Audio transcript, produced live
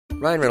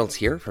Ryan Reynolds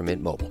here from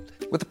Mint Mobile.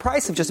 With the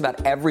price of just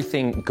about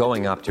everything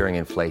going up during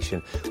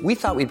inflation, we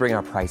thought we'd bring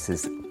our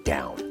prices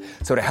down.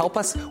 So to help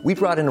us, we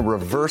brought in a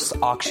reverse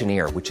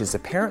auctioneer, which is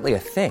apparently a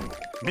thing.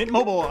 Mint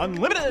Mobile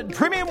Unlimited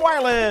Premium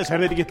Wireless. How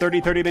to get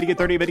 30, 30, bit to get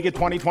 30, bit to get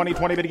 20, 20,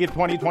 20, bit to get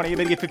 20, 20,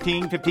 bit to get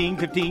 15, 15,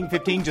 15,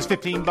 15, just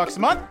 $15 a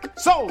month?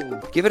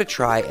 Sold! Give it a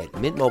try at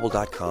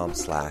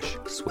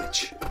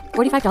mintmobile.com/switch.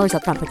 $45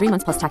 up front for 3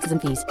 months plus taxes and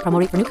fees. Promo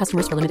rate for new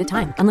customers for limited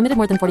time. Unlimited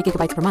more than 40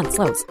 gigabytes per month.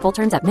 Slows full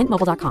terms at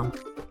mintmobile.com.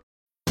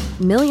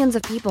 Millions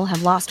of people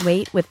have lost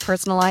weight with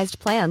personalized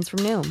plans from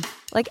Noom.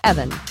 Like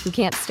Evan, who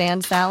can't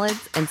stand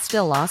salads and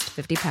still lost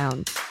 50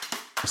 pounds.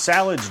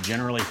 Salads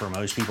generally for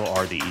most people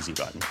are the easy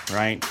button,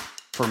 right?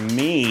 For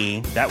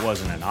me, that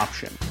wasn't an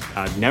option.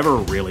 I never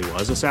really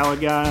was a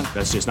salad guy.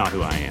 That's just not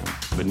who I am.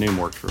 But Noom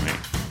worked for me.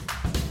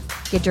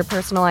 Get your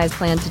personalized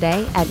plan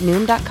today at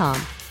Noom.com.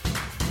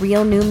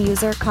 Real Noom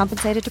user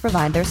compensated to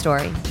provide their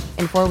story.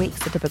 In 4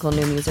 weeks, the typical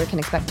Noom user can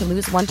expect to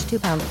lose 1 to 2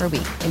 pounds per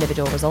week.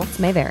 Individual results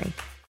may vary.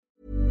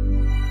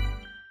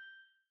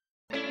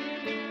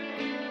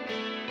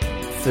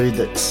 Food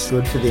that's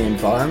good for the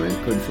environment,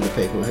 good for the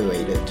people who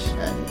eat it,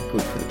 and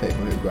good for the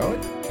people who grow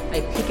it. They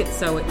pick it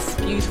so it's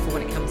beautiful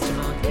when it comes to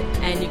market,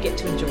 and you get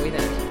to enjoy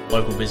that.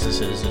 Local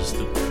businesses is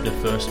the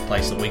first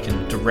place that we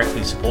can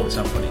directly support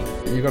somebody.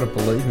 You've got to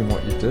believe in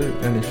what you do,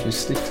 and if you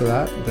stick to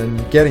that, then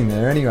you're getting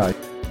there anyway.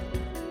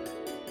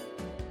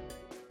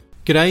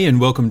 G'day and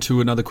welcome to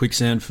another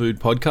Quicksand Food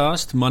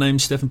podcast. My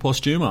name's Stefan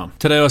Postuma.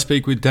 Today I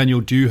speak with Daniel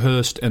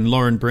Dewhurst and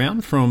Lauren Brown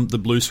from the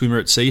Blue Swimmer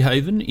at Sea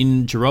Haven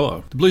in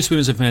Giroa. The Blue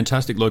Swimmer is a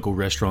fantastic local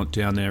restaurant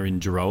down there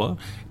in Giroa.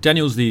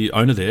 Daniel's the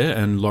owner there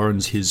and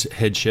Lauren's his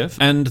head chef,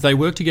 and they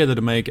work together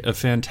to make a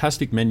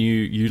fantastic menu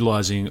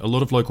utilising a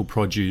lot of local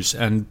produce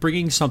and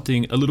bringing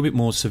something a little bit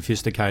more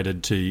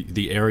sophisticated to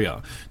the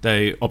area.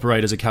 They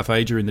operate as a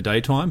cafe during the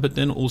daytime, but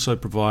then also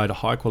provide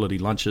high quality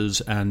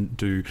lunches and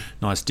do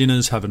nice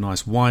dinners, have a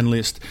nice wine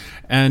list,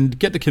 and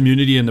get the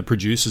community and the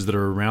producers that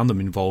are around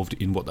them involved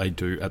in what they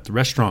do at the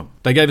restaurant.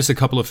 They gave us a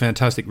couple of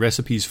fantastic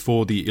recipes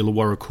for the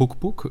Illawarra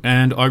Cookbook,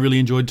 and I really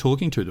enjoyed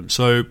talking to them.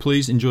 So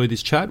please enjoy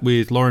this chat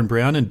with Lauren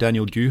Brown and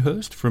Daniel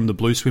Dewhurst from the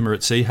Blue Swimmer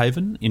at Sea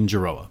Haven in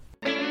Giroa.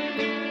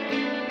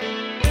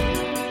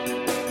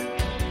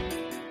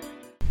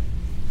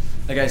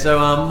 Okay,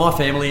 so my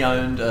family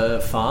owned a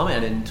farm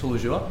out in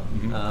Tullajua,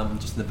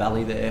 just in the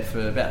valley there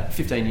for about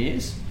 15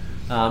 years.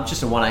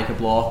 Just a 1 acre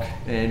block,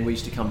 and we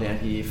used to come down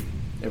here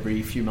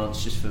every few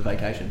months just for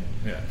vacation,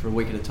 for a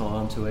week at a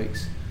time, 2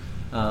 weeks.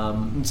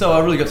 And so I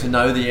really got to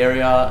know the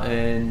area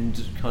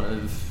and kind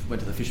of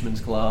went to the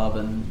Fisherman's Club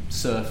and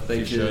surfed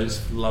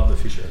beaches. Love the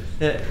fishers.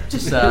 Yeah,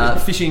 just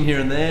fishing here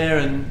and there,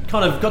 and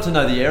kind of got to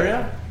know the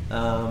area.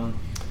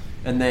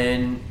 And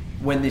then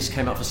when this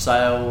came up for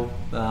sale,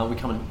 we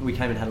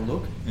came and had a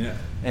look. Yeah.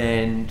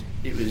 And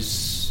it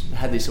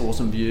had this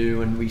awesome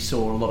view, and we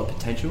saw a lot of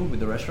potential with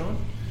the restaurant.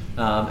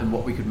 And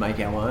what we could make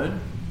our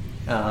own,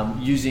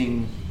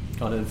 using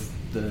kind of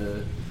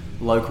the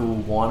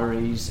local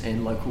wineries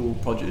and local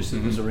produce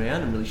that was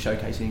around, and really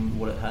showcasing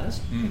what it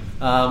has.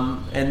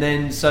 And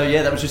then, so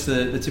yeah, that was just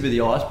the tip of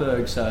the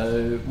iceberg.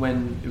 So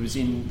when it was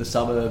in the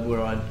suburb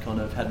where I'd kind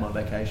of had my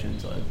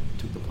vacations, I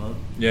took the punt.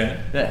 Yeah.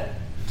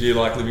 Do you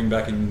like living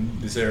back in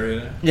this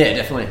area now? Yeah,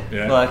 definitely.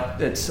 Yeah. Like,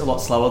 it's a lot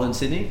slower than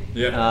Sydney.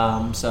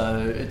 Yeah.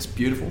 So it's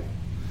beautiful.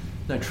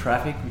 No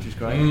traffic, which is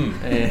great.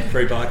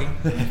 Free parking.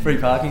 Free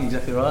parking,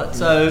 exactly right.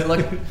 So,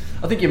 like,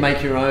 I think you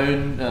make your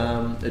own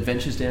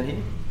adventures down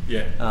here.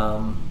 Yeah.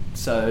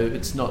 So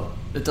it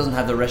doesn't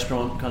have the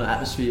restaurant kind of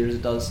atmosphere as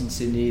it does in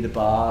Sydney. The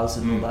bars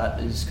and all that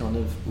is kind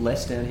of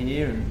less down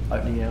here, and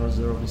opening hours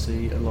are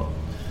obviously a lot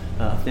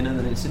thinner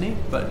than in Sydney.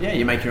 But yeah,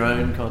 you make your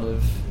own kind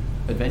of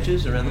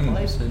adventures around the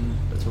place, and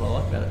that's what I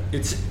like about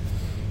it.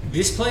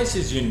 This place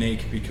is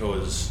unique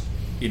because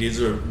it is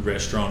a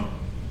restaurant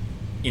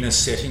in a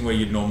setting where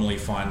you'd normally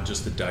find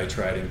just a day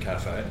trading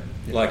cafe.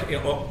 Yeah. Like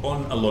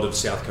on a lot of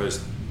South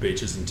Coast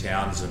beaches and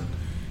towns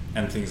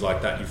and things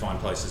like that, you find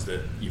places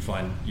that you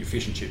find your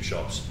fish and chip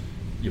shops,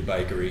 your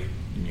bakery,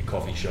 and your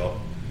coffee shop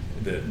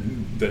that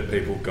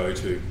people go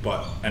to.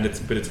 But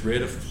it's rare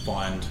to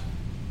find.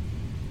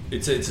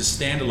 It's a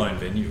standalone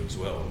venue as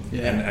well.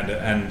 Yeah.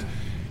 And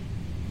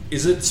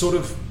is it sort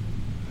of?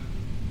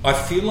 I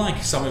feel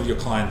like some of your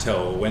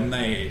clientele, when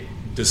they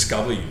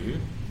discover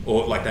you,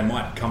 or like they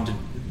might come to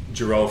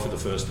Giroa for the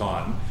first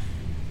time,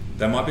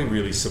 they might be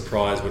really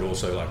surprised, but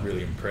also like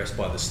really impressed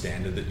by the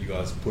standard that you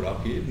guys put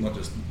up here. Not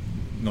just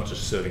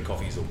serving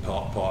coffees or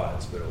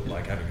pies, but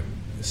like having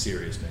a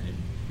serious menu.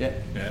 Yeah.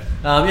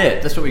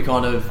 That's what we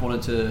kind of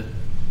wanted to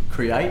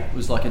create,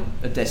 was like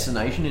a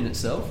destination in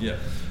itself. Yeah.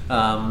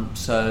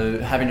 So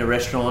having a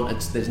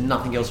restaurant, there's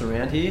nothing else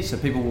around here, so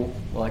people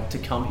like to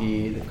come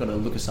here. They've got to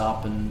look us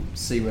up and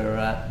see where we're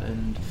at,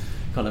 and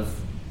kind of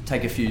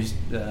take a few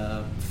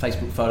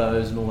Facebook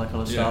photos and all that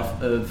kind of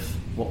stuff of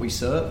what we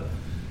serve,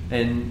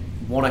 and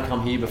want to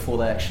come here before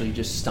they actually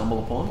just stumble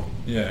upon.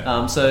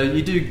 Yeah. So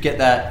you do get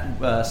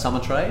that summer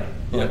trade.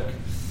 Like,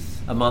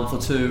 a month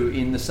or two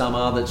in the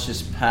summer that's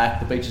just packed.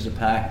 The beaches are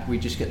packed. We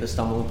just get to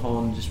stumble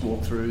upon just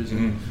walkthroughs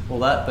and all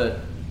that. But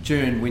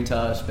during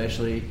winter,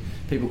 especially,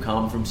 people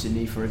come from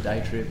Sydney for a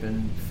day trip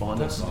and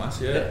find us. That's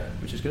nice, yeah,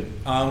 which is good.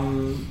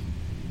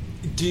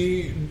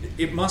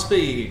 It must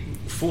be,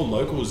 for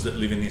locals that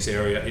live in this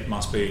area, it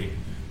must be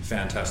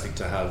fantastic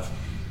to have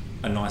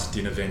a nice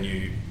dinner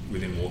venue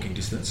within walking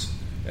distance,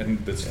 and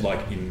that's like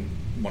in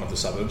one of the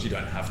suburbs. You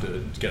don't have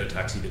to get a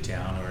taxi to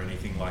town or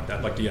anything like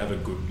that. Like, do you have a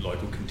good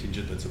local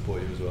contingent that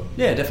support you as well?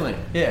 Yeah, definitely.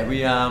 Yeah, we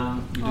do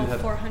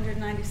have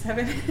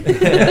 497.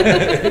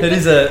 It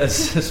is a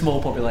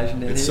small population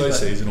down here. It's so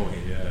seasonal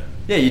here.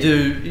 Yeah, you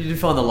do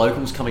find the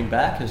locals coming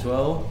back as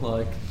well.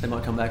 Like, they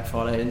might come back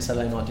Friday and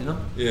Saturday night dinner.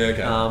 Yeah,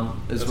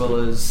 okay. As well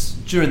as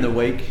during the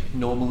week,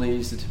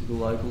 normally the typical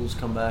locals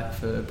come back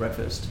for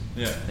breakfast.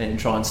 Yeah. And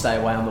try and stay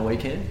away on the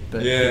weekend.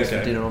 But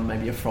for dinner on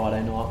maybe a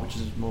Friday night, which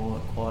is more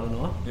like quieter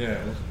night.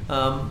 Yeah.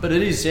 But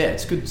it is,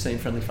 it's good seeing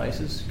friendly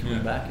faces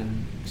coming back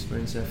and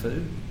experiencing our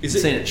food.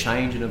 Seeing it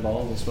change and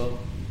evolve as well.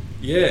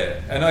 Yeah,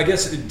 and I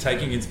guess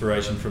taking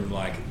inspiration from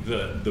like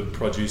the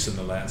produce and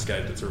the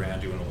landscape that's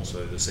around you, and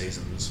also the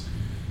seasons,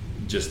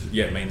 just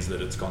means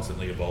that it's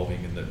constantly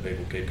evolving and that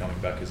people keep coming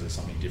back because there's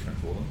something different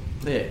for them.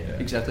 Yeah,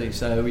 exactly.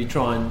 So we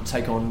try and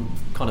take on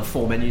kind of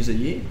 4 menus a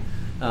year.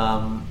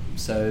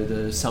 So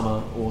the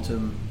summer,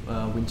 autumn,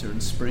 winter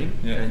and spring,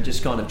 and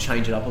just kind of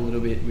change it up a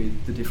little bit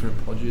with the different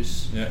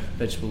produce,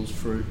 vegetables,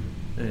 fruit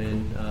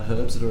and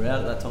herbs that are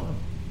out at that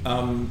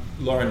time.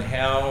 Lauren,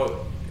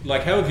 how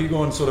have you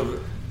gone sort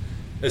of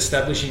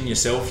establishing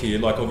yourself here?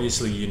 Like,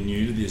 obviously you're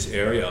new to this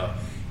area,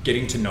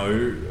 getting to know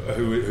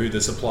who the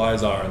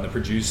suppliers are and the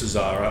producers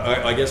are.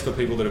 I guess for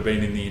people that have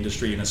been in the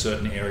industry in a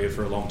certain area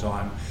for a long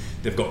time,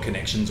 they've got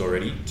connections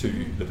already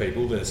to the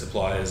people, their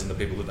suppliers and the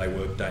people that they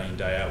work day in,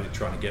 day out with,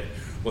 trying to get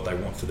what they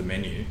want for the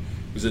menu.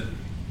 Was it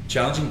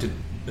challenging to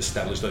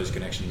establish those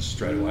connections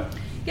straight away?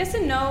 Yes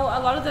and no.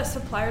 A lot of the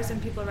suppliers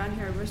and people around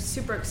here were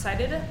super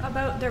excited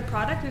about their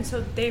product, and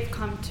so they've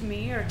come to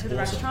me or to the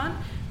restaurant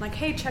like,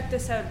 hey, check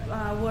this out,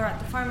 we're at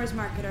the farmers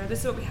market, or this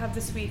is what we have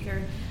this week,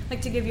 or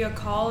like to give you a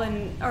call,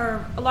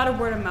 or a lot of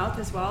word of mouth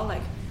as well.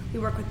 Like, we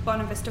work with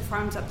Bonavista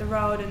Farms up the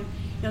road,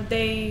 and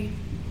they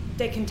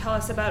can tell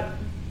us about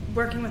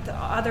working with the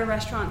other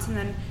restaurants, and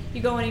then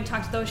you go in and you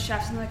talk to those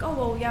chefs and they're like, oh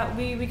well, yeah,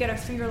 we get our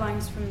finger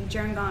lines from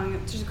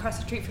Gerringong, which is across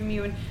the street from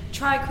you, and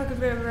try Crooked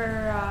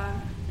River,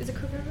 is it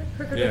Crooked River?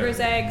 Crooked River's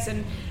eggs,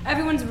 and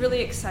everyone's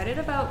really excited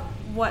about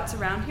what's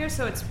around here,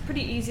 so it's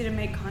pretty easy to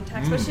make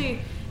contact, especially,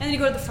 and then you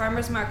go to the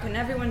farmers market and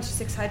everyone's just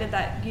excited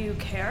that you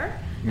care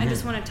and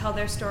just want to tell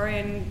their story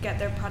and get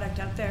their product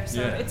out there.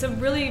 So it's a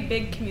really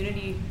big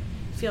community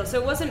feel, so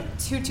it wasn't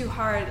too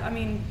hard. I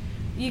mean,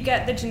 you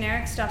get the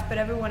generic stuff, but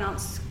everyone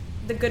else,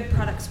 the good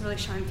products really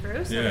shine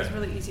through, so it's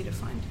really easy to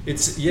find. I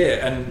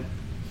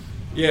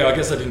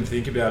guess I didn't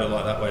think about it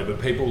like that way,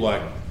 but people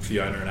like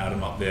Fiona and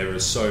Adam up there are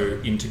so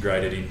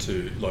integrated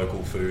into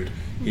local food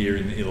here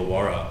in the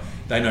Illawarra.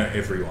 They know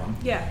everyone.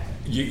 Yeah.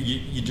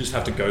 You just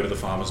have to go to the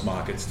farmers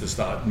markets to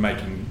start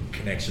making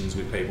connections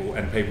with people,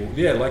 and people,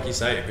 like you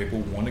say, people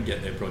want to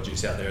get their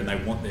produce out there, and they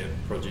want their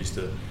produce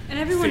to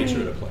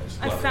feature at a place.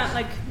 I found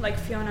like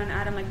Fiona and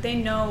Adam, like they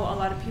know a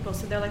lot of people,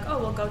 so they're like, oh,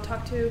 we'll go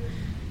talk to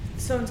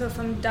so-and-so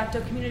from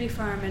Dapto Community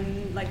Farm,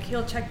 and like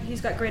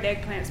he's got great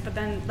eggplants, but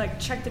then like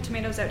check the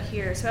tomatoes out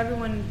here. So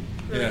everyone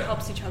really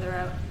helps each other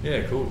out.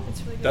 Yeah, cool.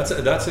 It's really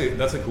good.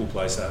 That's a cool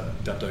place,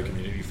 at Dapto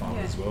Community Farm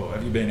as well.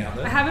 Have you been out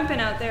there? I haven't been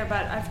out there,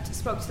 but I've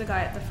spoke to the guy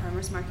at the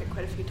farmers market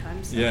quite a few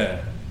times. So.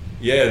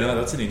 No,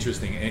 that's an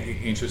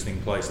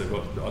interesting place. They've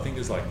got, I think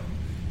there's like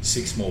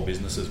 6 more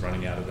businesses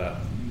running out of that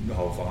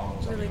whole farm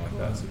or something really cool.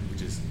 Like that,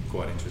 which is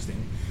quite interesting.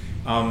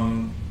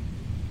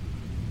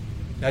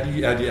 Had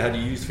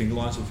you used finger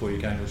lines before you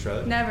came to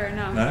Australia? Never,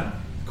 no. No?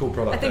 Cool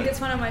product. I think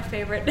it's one of my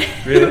favorite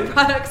really?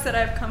 products that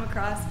I've come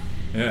across.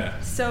 Yeah.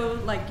 So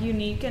like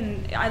unique,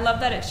 and I love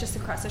that it's just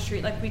across the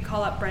street. Like, we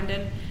call up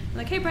Brendan, I'm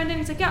like, hey Brendan,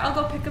 he's like, yeah, I'll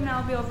go pick him now,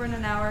 I'll be over in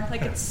an hour.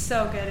 Like, it's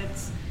so good.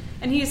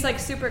 And he's like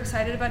super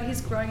excited about it.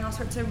 He's growing all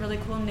sorts of really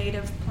cool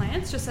native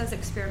plants just as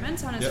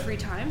experiments on his free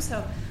time.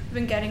 So we've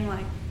been getting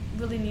like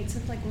really neat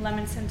stuff, like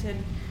lemon scented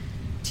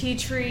tea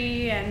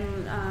tree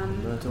and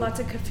lots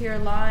of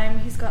kaffir lime.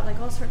 He's got like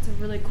all sorts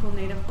of really cool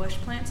native bush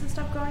plants and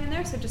stuff growing in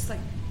there. So just like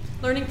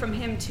learning from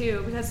him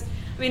too, because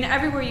I mean,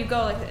 everywhere you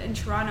go, like in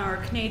Toronto or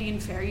Canadian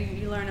Fair,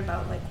 you learn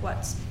about like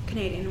what's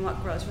Canadian and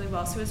what grows really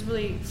well. So it was a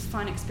really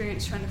fun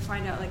experience trying to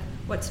find out like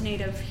what's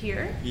native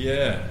here.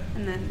 Yeah.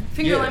 And then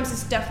finger limes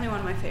is definitely one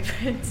of my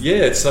favorites.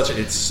 Yeah, it's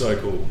so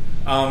cool.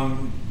 I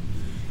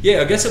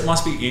guess it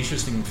must be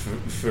interesting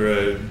for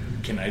a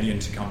Canadian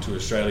to come to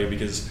Australia,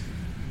 because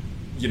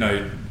you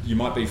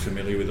might be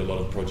familiar with a lot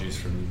of produce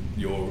from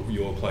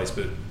your place,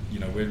 but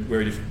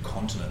we're a different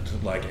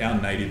continent. Like, our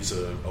natives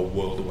are a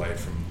world away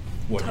from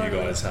what you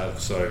guys have.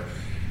 So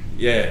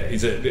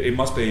It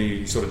must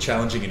be sort of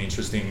challenging and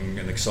interesting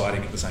and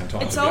exciting at the same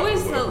time. It's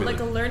always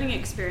a learning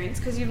experience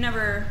because you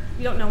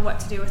don't know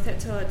what to do with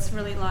it, so it's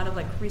really a lot of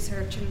like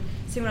research and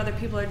seeing what other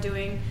people are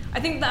doing.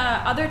 I think the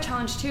other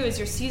challenge too is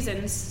your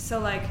seasons. So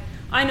like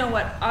I know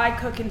what I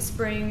cook in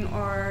spring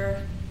or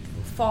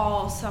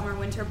fall, summer,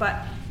 winter,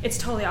 but it's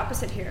totally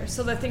opposite here.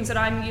 So the things that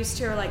I'm used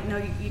to are like, no,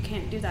 you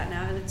can't do that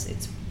now.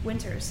 It's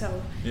winter,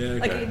 so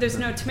like there's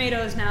no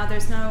tomatoes now,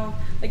 there's no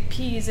like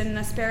peas and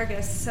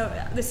asparagus, so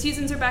the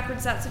seasons are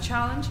backwards. That's a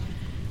challenge.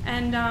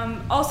 And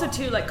also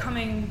too, like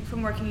coming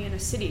from working in a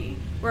city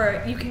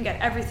where you can get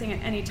everything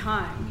at any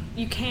time,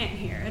 you can't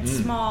here. It's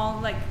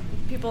small, like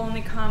people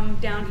only come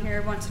down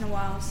here once in a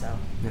while, so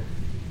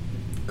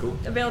cool.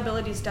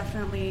 Availability is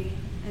definitely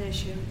an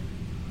issue,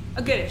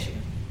 a good issue.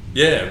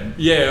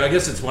 I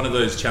guess it's one of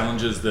those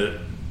challenges that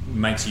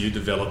makes you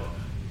develop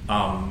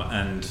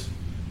and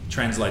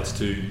translates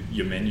to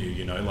your menu,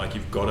 you know, like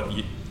you've got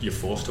it, you're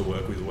forced to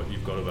work with what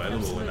you've got available.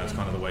 Absolutely. And that's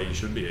kind of the way you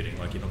should be eating.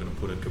 Like you're not going to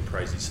put a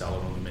caprese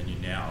salad on the menu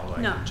now,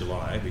 like in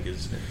July,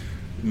 because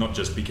not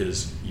just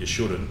because you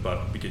shouldn't,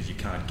 but because you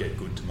can't get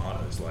good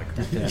tomatoes. Like,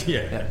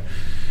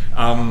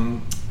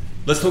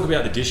 let's talk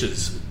about the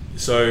dishes.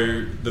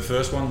 So the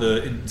first one,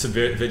 it's a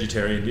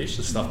vegetarian dish,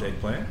 the stuffed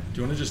eggplant. Do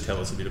you want to just tell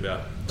us a bit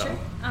about that? Sure.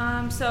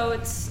 So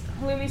it's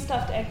halloumi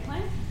stuffed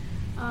eggplant.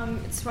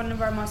 It's one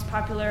of our most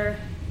popular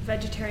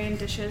vegetarian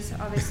dishes,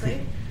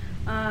 obviously.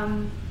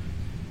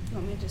 You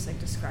want me to just like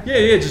describe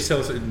it? Yeah, just tell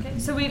us. Okay.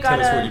 So we got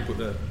what you put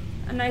there.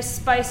 A nice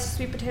spiced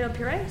sweet potato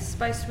puree,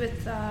 spiced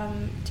with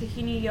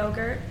tahini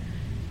yogurt,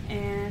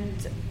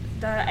 and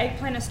the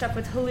eggplant is stuffed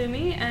with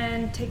halloumi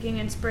and taking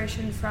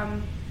inspiration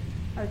from,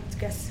 I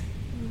guess,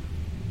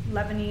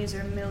 Lebanese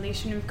or Middle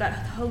Eastern. We've got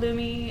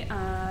halloumi,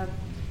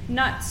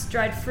 nuts,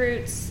 dried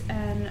fruits,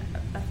 and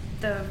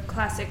the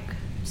classic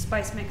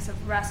spice mix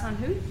of ras al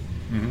hanout.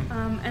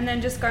 And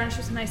then just garnish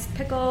with some nice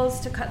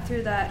pickles to cut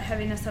through that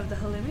heaviness of the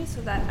halloumi,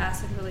 so that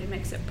acid really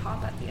makes it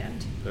pop at the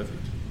end.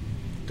 Perfect.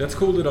 That's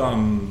cool that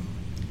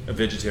a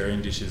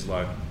vegetarian dish is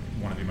like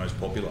one of your most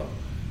popular.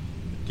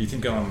 Do you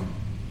think I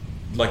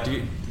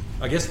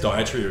guess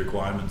dietary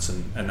requirements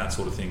and that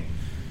sort of thing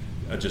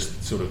are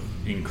just sort of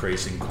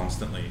increasing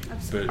constantly?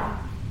 Absolutely. But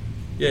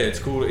yeah, it's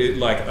cool.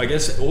 I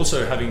guess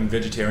also having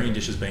vegetarian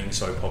dishes being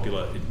so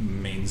popular, it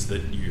means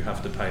that you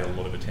have to pay a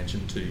lot of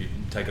attention to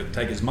take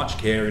as much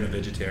care in a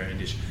vegetarian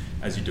dish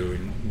as you do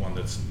in one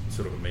that's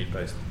sort of a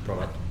meat-based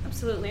product.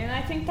 Absolutely, and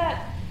I think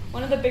that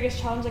one of the biggest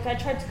challenges, like I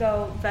tried to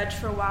go veg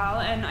for a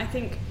while, and I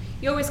think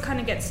you always kind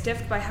of get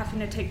stiffed by having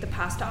to take the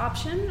pasta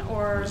option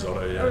or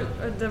risotto,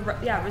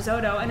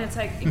 risotto, and it's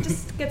like it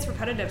just gets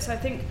repetitive. So I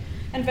think,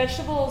 and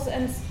vegetables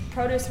and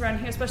produce around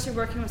here, especially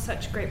working with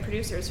such great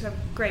producers who have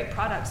great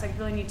products, like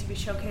really need to be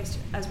showcased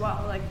as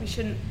well. Like we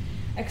shouldn't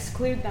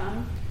exclude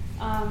them,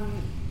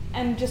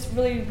 and just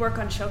really work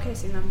on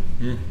showcasing them.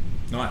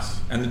 Nice.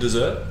 And the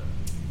dessert?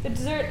 The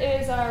dessert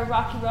is our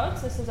Rocky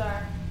Roads. This is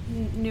our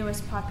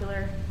newest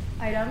popular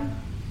item.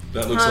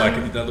 That looks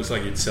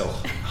like you'd sell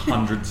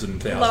hundreds and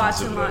thousands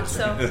lots of and those. lots.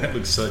 So that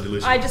looks so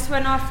delicious. I just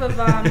went off of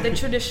the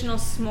traditional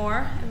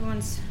s'more,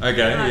 everyone's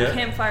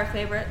campfire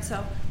favorite.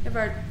 So we have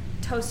our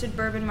toasted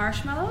bourbon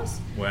marshmallows.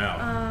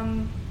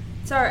 Wow.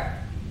 It's our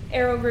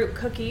arrowroot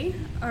cookie,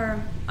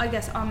 or I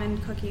guess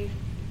almond cookie.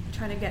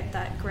 Trying to get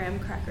that graham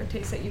cracker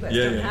taste that you guys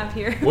don't have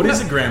here. What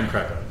is a graham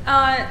cracker?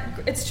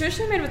 It's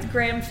traditionally made with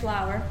graham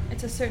flour.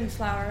 It's a certain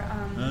flour.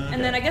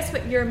 And then I guess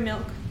what your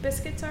milk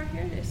biscuits are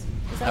here is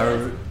that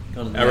arrowroot.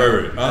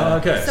 Arrowroot. Oh,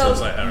 okay. So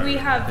it's like arrowroot. We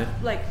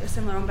have like a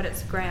similar one, but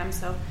it's graham.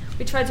 So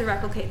we tried to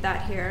replicate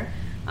that here.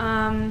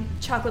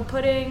 Chocolate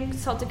pudding,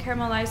 salted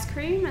caramel ice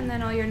cream, and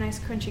then all your nice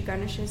crunchy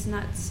garnishes,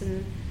 nuts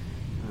and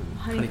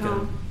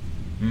honeycomb.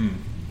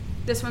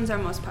 This one's our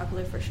most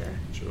popular for sure.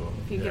 Sure.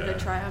 If you give it a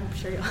try, I'm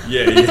sure you'll.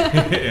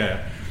 Yeah.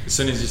 As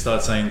soon as you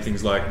start saying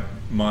things like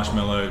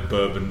marshmallow,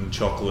 bourbon,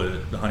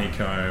 chocolate,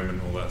 honeycomb,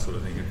 and all that sort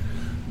of thing, it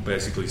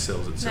basically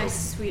sells itself.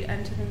 Nice sweet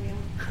end to the meal.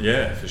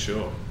 Yeah, for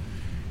sure.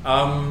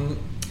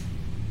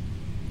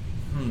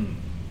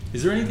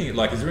 Is there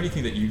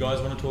anything that you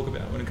guys want to talk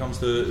about when it comes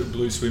to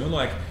Blue Swimmer?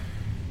 Like,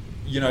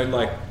 you know,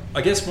 like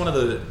I guess one of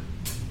the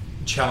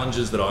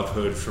challenges that I've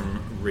heard from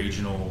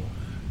regional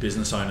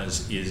business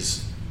owners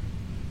is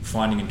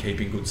finding and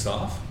keeping good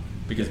staff,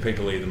 because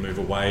people either move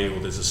away or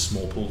there's a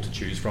small pool to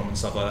choose from and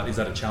stuff like that. Is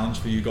that a challenge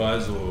for you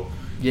guys, or?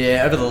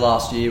 Yeah, over the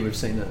last year we've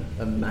seen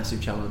a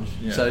massive challenge.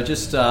 Yeah. So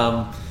just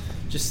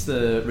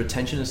the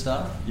retention of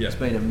staff has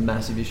been a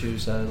massive issue.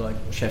 So like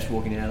chefs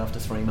walking out after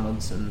 3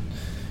 months, and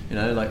you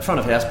know, like front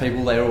of house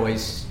people,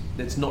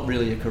 it's not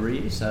really a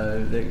career,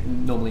 so they're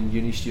normally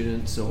uni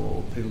students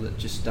or people that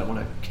just don't want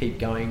to keep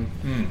going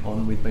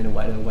on with being a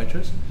waiter or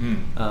waitress.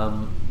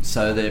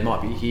 So they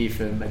might be here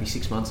for maybe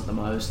 6 months at the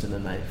most, and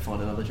then they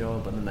find another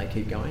job, and then they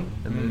keep going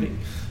and moving.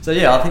 So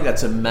yeah, I think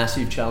that's a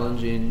massive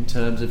challenge in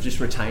terms of just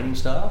retaining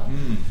staff,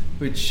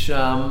 which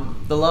the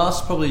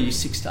last probably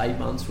 6 to 8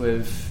 months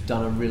we've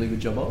done a really good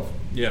job of.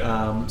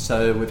 Yeah.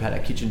 So we've had our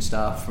kitchen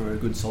staff for a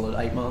good solid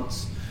 8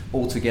 months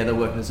all together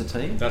working as a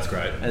team. That's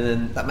great. And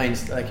then that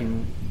means they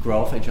can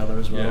grow off each other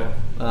as well.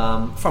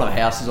 Front of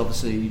house is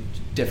obviously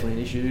definitely an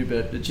issue,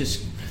 but it's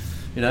just,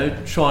 you know,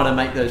 trying to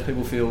make those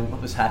people feel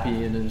as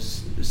happy and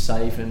as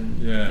safe,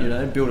 and you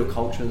know, build a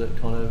culture that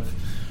kind of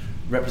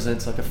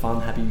represents like a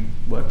fun, happy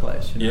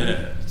workplace. You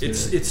know?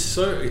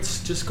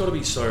 It's just got to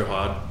be so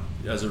hard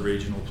as a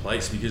regional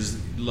place, because,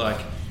 like,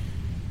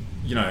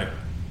 you know,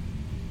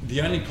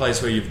 the only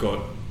place where you've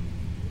got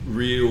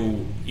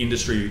real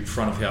industry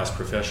front of house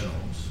professionals,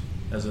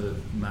 as a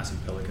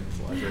massive pelican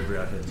flies over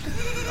our heads.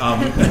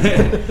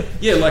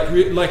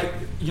 Like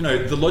you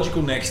know, the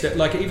logical next step,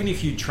 like even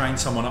if you train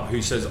someone up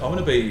who says, I want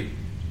to be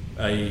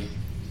a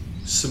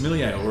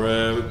sommelier or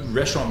a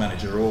restaurant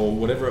manager or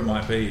whatever it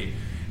might be,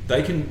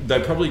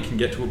 they probably can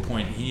get to a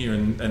point here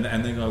and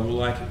then go, well,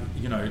 like,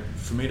 you know,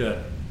 for me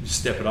to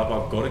step it up,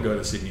 I've got to go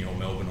to Sydney or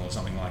Melbourne or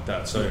something like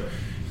that. So,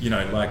 you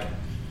know, like,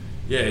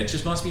 it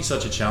just must be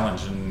such a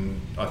challenge,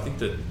 and I think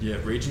that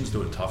regions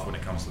do it tough when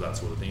it comes to that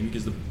sort of thing,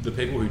 because the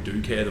people who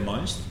do care the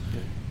most,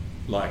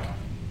 like,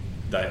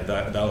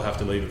 they'll have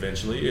to leave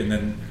eventually, and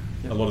then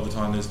a lot of the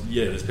time there's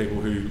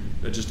people who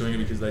are just doing it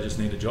because they just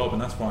need a job,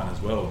 and that's fine as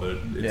well. But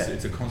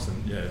it's a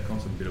constant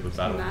bit of a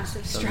battle.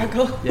 Massive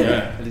struggle.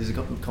 It is a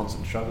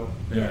constant struggle.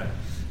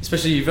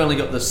 Especially you've only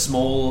got the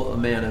small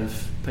amount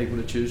of people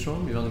to choose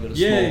from. You've only got a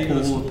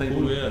small pool of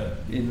people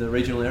in the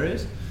regional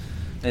areas.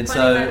 And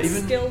finding that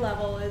even skill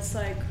level is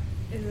a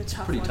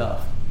tough pretty one.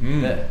 Tough.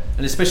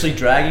 And especially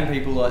dragging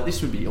people, like,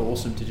 this would be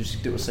awesome to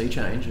just do a sea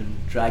change,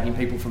 and dragging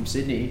people from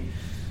Sydney,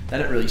 they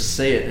don't really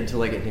see it until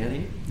they get down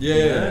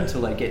here.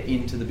 Until they get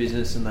into the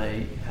business and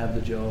they have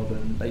the job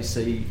and they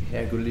see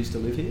how good it is to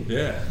live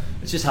here.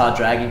 It's just hard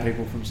dragging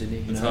people from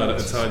Sydney. It's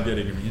hard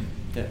getting them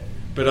in.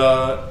 But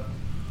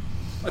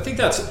I think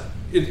that's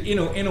in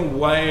a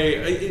way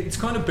it's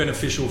kind of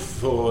beneficial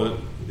for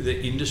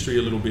the industry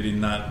a little bit,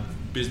 in that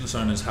business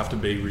owners have to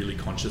be really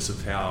conscious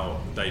of how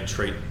they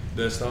treat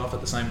their staff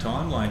at the same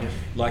time,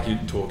 like you're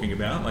talking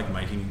about, like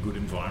making a good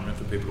environment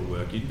for people to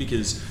work in,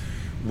 because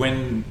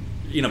when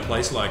in a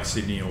place like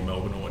Sydney or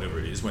Melbourne or whatever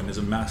it is, when there's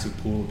a massive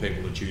pool of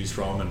people to choose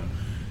from, and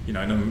you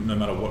know, no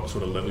matter what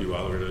sort of level you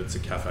are, whether it's a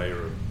cafe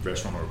or a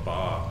restaurant or a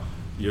bar,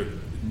 you're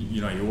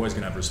always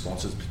going to have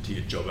responses to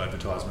your job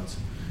advertisements.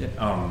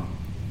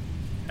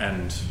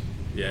 And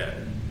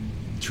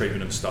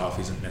treatment of staff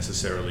isn't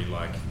necessarily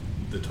like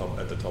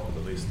at the top of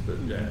the list, but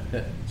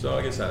so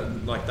I guess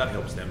that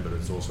helps them, but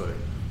it's also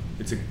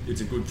it's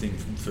a good thing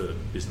for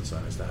business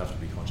owners to have to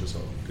be conscious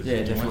of,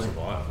 because you won't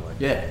survive.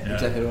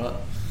 Exactly right.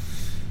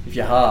 If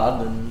you're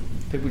hard, then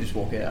people just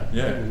walk out.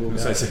 People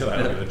say, see you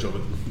later, I'll get a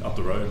job up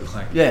the road.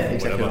 Like,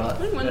 exactly right. I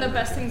think one of the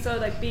best things though,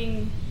 like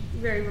being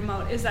very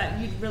remote, is that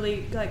you'd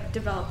really like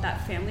develop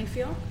that family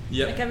feel.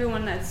 Like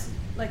everyone that's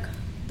like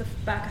the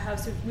back of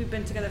house, we've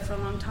been together for a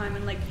long time,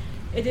 and like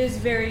it is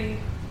very,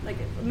 like,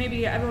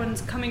 maybe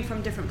everyone's coming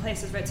from different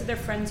places, right? So their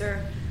friends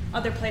are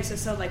other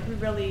places, so like we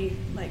really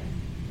like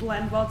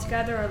blend well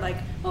together, or like,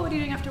 oh, what are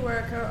you doing after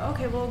work, or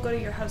okay, we'll go to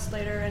your house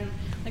later, and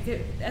like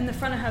and the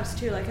front of house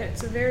too, like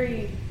it's a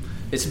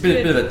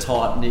bit of a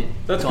tight knit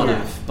kind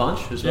of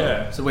bunch as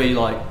well. So we,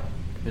 like,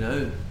 you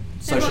know,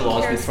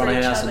 socialise with front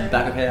of house and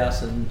back of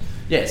house, and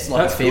it's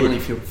like a family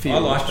feel. I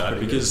like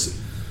that,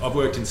 because I've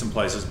worked in some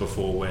places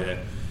before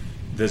where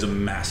there's a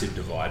massive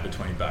divide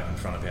between back and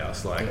front of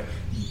house. Like,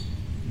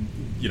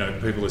 you know,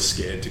 people are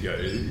scared to go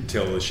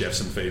tell the chef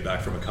some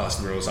feedback from a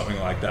customer or something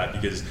like that,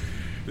 because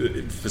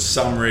for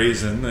some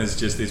reason there's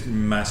just this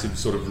massive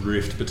sort of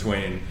rift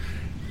between,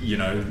 you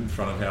know,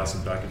 front of house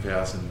and back of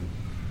house.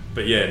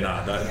 But we don't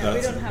have that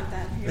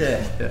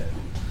here.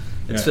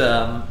 It's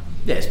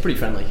it's pretty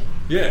friendly.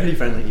 Pretty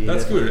friendly here.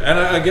 That's good. And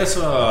I guess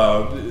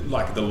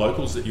like the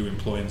locals that you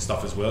employ and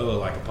stuff as well are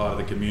like a part of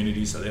the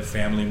community, so their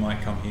family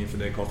might come here for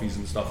their coffees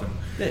and stuff, and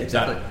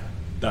exactly.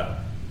 that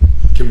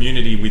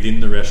community within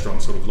the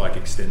restaurant sort of like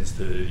extends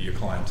to your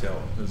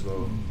clientele as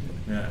well.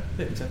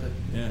 Exactly.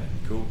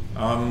 Cool.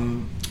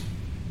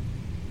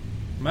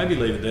 Maybe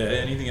leave it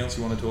there. Anything else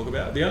you want to talk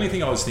about? The only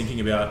thing I was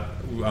thinking about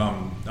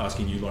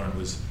asking you, Lauren,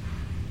 was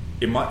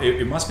it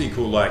must be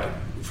cool, like,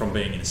 from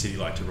being in a city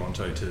like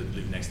Toronto, to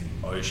live next to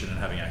the ocean and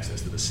having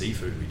access to the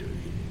seafood we do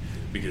here,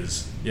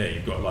 because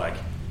you've got like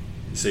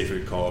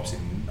seafood co-ops in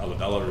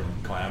Ulladulla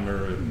and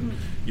Kiama, and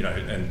you know,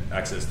 and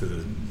access to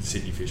the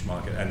Sydney fish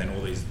market, and then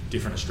all these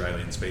different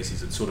Australian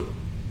species. It sort of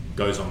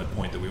goes on the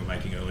point that we were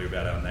making earlier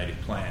about our native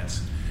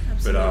plants.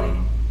 Absolutely.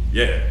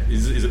 But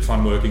is it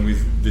fun working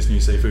with this new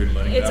seafood and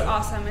learning about it? It's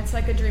awesome. It's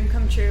like a dream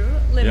come true,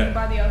 living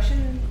by the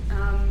ocean,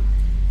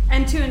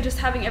 and just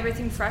having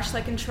everything fresh.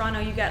 Like in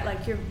Toronto, you get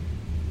like your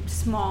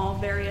small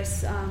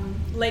various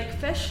lake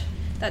fish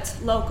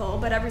that's local,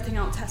 but everything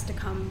else has to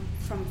come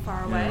from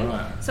far away.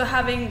 So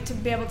having to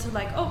be able to,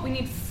 like, oh, we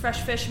need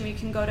fresh fish, and we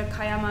can go to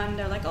Kiama, and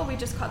they're like, oh, we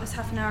just caught this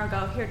half an hour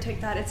ago, here, take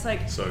that. It's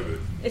like so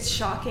good. It's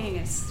shocking.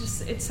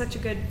 It's such a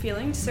good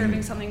feeling,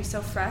 serving something so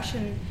fresh,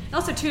 and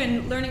also too,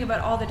 and learning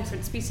about all the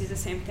different species, the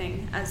same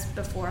thing as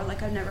before.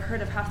 Like, I've never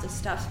heard of half this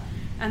stuff,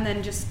 and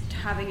then just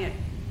having it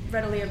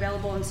readily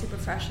available and super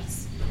fresh.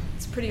 It's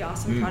a pretty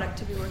awesome product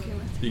to be working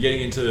with. You're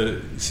getting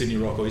into Sydney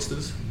rock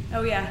oysters?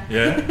 Oh yeah.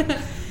 Yeah?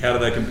 How do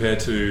they compare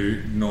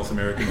to North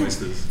American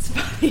oysters? It's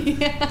funny.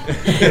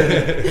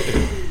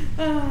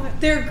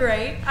 They're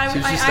great.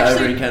 She's just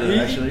over in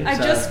Canada, actually. I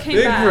just came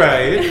back.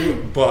 They're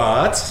great,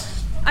 but...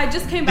 I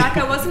just came back.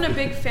 I wasn't a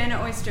big fan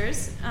of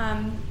oysters.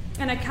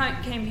 And I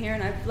came here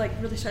and I've like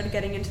really started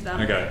getting into them.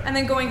 Okay. And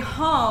then going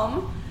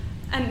home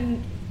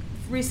and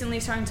recently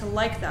starting to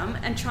like them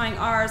and trying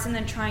ours and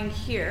then trying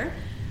here.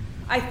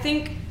 I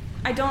think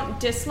I don't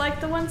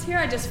dislike the ones here.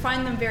 I just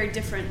find them very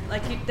different.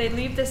 Like they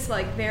leave this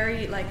like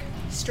very like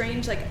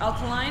strange like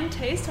alkaline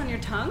taste on your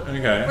tongue.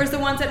 Okay. Whereas the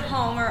ones at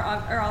home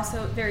are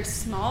also very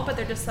small, but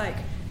they're just like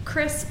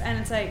crisp and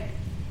it's like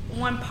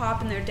one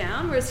pop and they're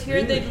down. Whereas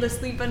here they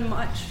just leave a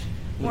much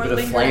more bit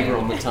of flavour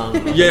on the tongue.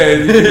 Yeah,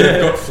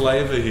 they've got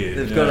flavour here.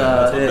 They've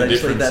got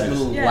actually that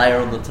little layer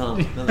on the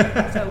tongue.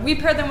 So we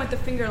pair them with the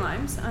finger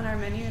limes on our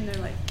menu, and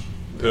they're like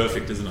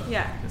perfect, isn't it?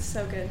 Yeah, it's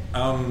so good.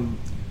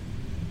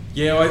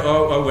 Yeah,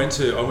 I went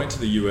to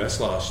the US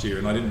last year,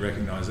 and I didn't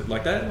recognise it.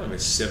 Like they had like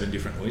 7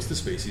 different oyster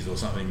species or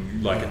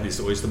something. Like at this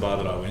oyster bar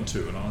that I went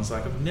to, and I was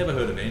like, I've never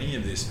heard of any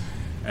of this.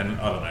 And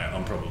I don't know,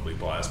 I'm probably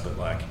biased, but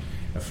like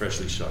a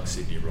freshly shucked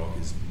Sydney rock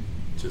is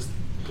just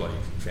bloody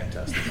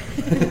fantastic.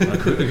 I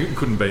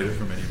couldn't beat it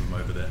from any of them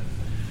over there.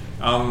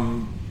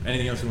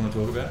 Anything else you want to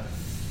talk about?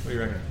 What do you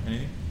reckon?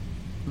 Anything?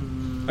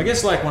 I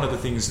guess like one of the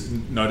things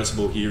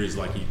noticeable here is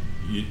like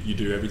you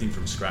do everything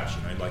from scratch.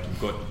 You know, like you've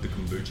got the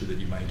kombucha that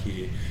you make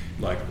here,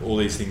 like all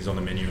these things on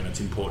the menu, and it's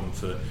important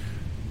for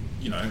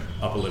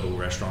upper level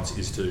restaurants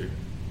is to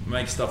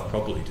make stuff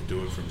properly, to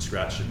do it from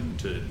scratch, and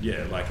to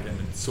and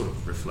it's sort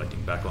of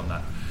reflecting back on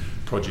that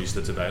produce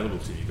that's available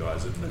to you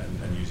guys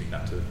and using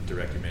that to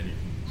direct your menu.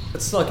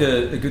 It's like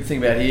a good thing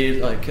about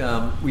here, like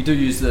we do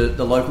use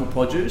the local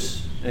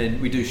produce and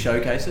we do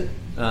showcase it.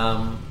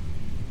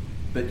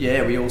 But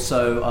yeah, we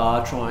also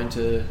are trying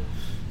to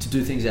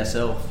do things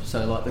ourselves.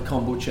 So like the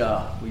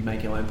kombucha, we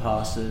make our own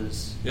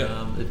pastas.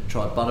 They've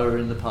tried butter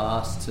in the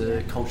past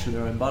to culture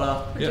their own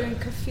butter. We're doing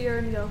kefir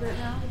and yogurt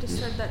now. We just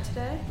started that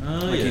today.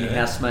 Making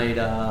house-made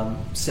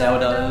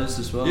sourdoughs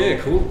as well. Yeah,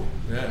 cool.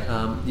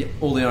 Yeah.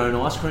 All their own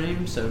ice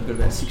cream. So we've got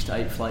about 6 to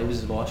 8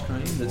 flavours of ice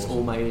cream that's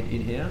all made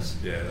in-house.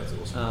 Yeah, that's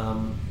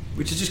awesome.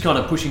 Which is just kind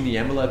of pushing the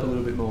envelope a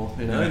little bit more,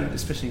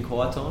 especially in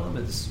quiet time.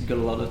 You've got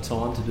a lot of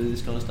time to do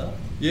this kind of stuff.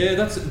 Yeah,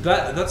 that's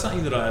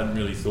something that I hadn't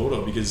really thought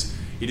of because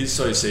it is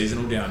so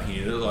seasonal down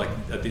here. Like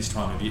at this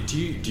time of year, do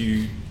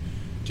you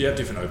have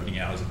different opening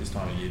hours at this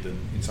time of year than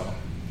in summer?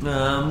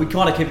 We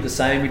kind of keep it the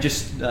same. We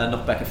just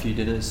knock back a few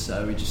dinners,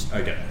 so we just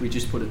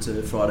put it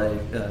to Friday,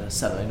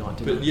 Saturday night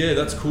dinner. But yeah,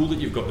 that's cool that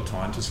you've got the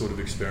time to sort of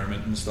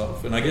experiment and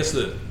stuff. And I guess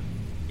that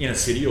in a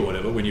city or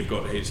whatever, when you've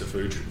got heaps of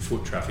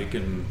foot traffic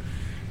and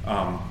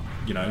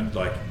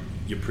like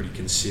you're pretty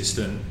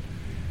consistent,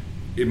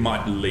 it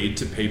might lead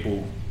to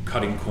people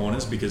cutting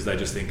corners because they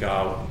just think,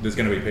 there's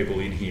going to be people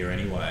in here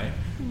anyway.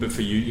 But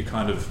for you, you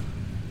kind of,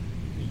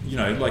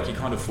 you're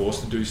kind of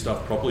forced to do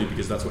stuff properly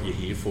because that's what you're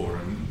here for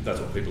and that's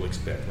what people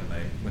expect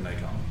when they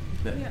come.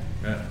 Yeah.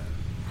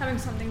 Having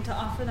something to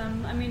offer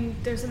them. I mean,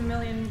 there's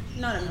not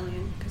a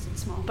million because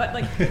it's small, but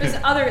like there's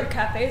other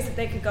cafes that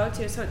they could go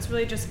to. So it's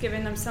really just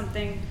giving them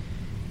something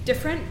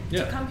different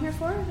to come here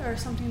for, or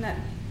something that.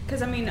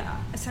 Because, I mean,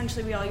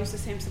 essentially we all use the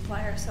same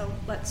supplier, so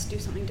let's do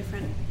something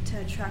different to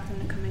attract them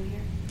to come in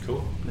here.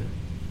 Cool.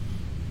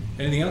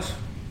 Anything else?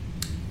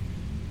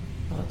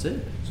 Oh, that's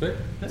it. Sweet.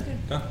 That's good.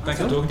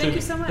 Thanks for talking to me. Thank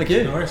you so much. Thank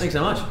you. No worries. Thanks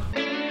so much.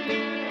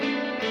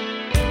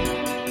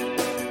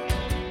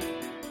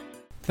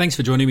 Thanks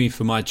for joining me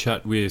for my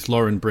chat with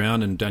Lauren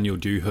Brown and Daniel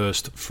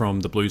Dewhurst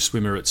from the Blue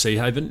Swimmer at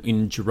Seahaven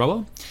in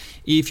Giroa.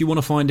 If you want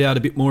to find out a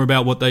bit more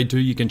about what they do,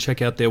 you can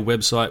check out their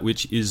website,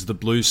 which is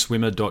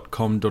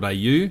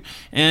theblueswimmer.com.au.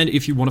 And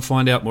if you want to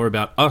find out more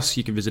about us,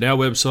 you can visit our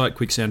website,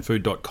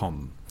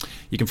 quicksandfood.com.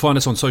 You can find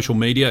us on social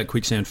media at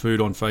Quicksand Food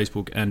on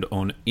Facebook and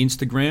on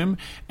Instagram.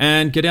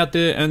 And get out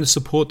there and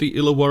support the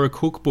Illawarra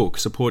Cookbook.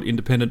 Support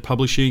independent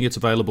publishing. It's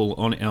available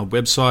on our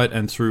website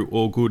and through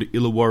all good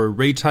Illawarra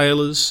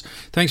retailers.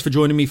 Thanks for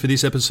joining me for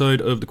this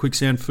episode of the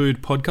Quicksand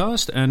Food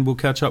podcast, and we'll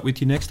catch up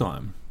with you next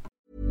time.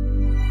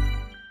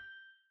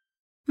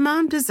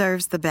 Mom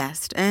deserves the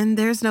best, and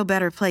there's no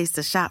better place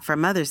to shop for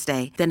Mother's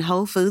Day than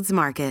Whole Foods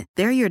Market.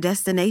 They're your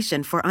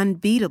destination for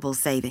unbeatable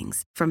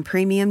savings, from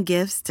premium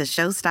gifts to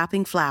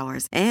show-stopping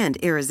flowers and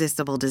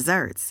irresistible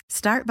desserts.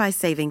 Start by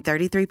saving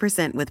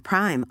 33% with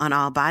Prime on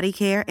all body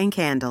care and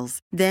candles.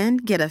 Then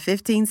get a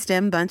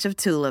 15-stem bunch of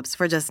tulips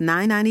for just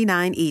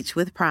 $9.99 each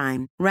with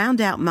Prime.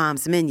 Round out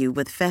Mom's menu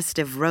with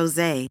festive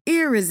rosé,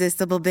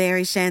 irresistible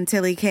berry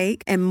chantilly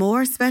cake, and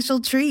more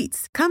special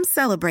treats. Come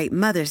celebrate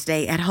Mother's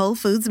Day at Whole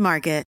Foods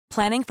Market.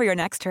 Planning for your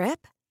next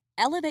trip?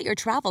 Elevate your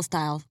travel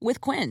style with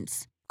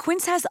Quince.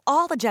 Quince has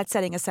all the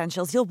jet-setting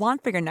essentials you'll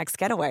want for your next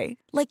getaway,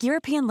 like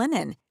European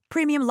linen,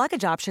 premium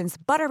luggage options,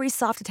 buttery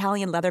soft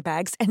Italian leather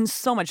bags, and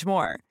so much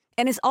more.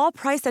 And is all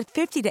priced at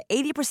 50 to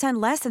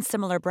 80% less than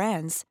similar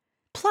brands.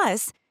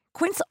 Plus,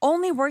 Quince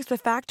only works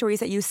with factories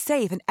that use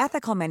safe and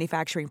ethical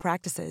manufacturing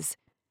practices.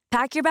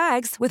 Pack your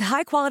bags with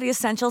high-quality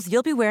essentials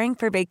you'll be wearing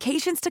for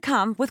vacations to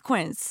come with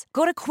Quince.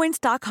 Go to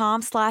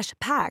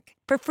quince.com/pack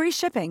for free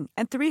shipping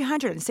and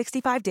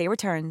 365-day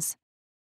returns.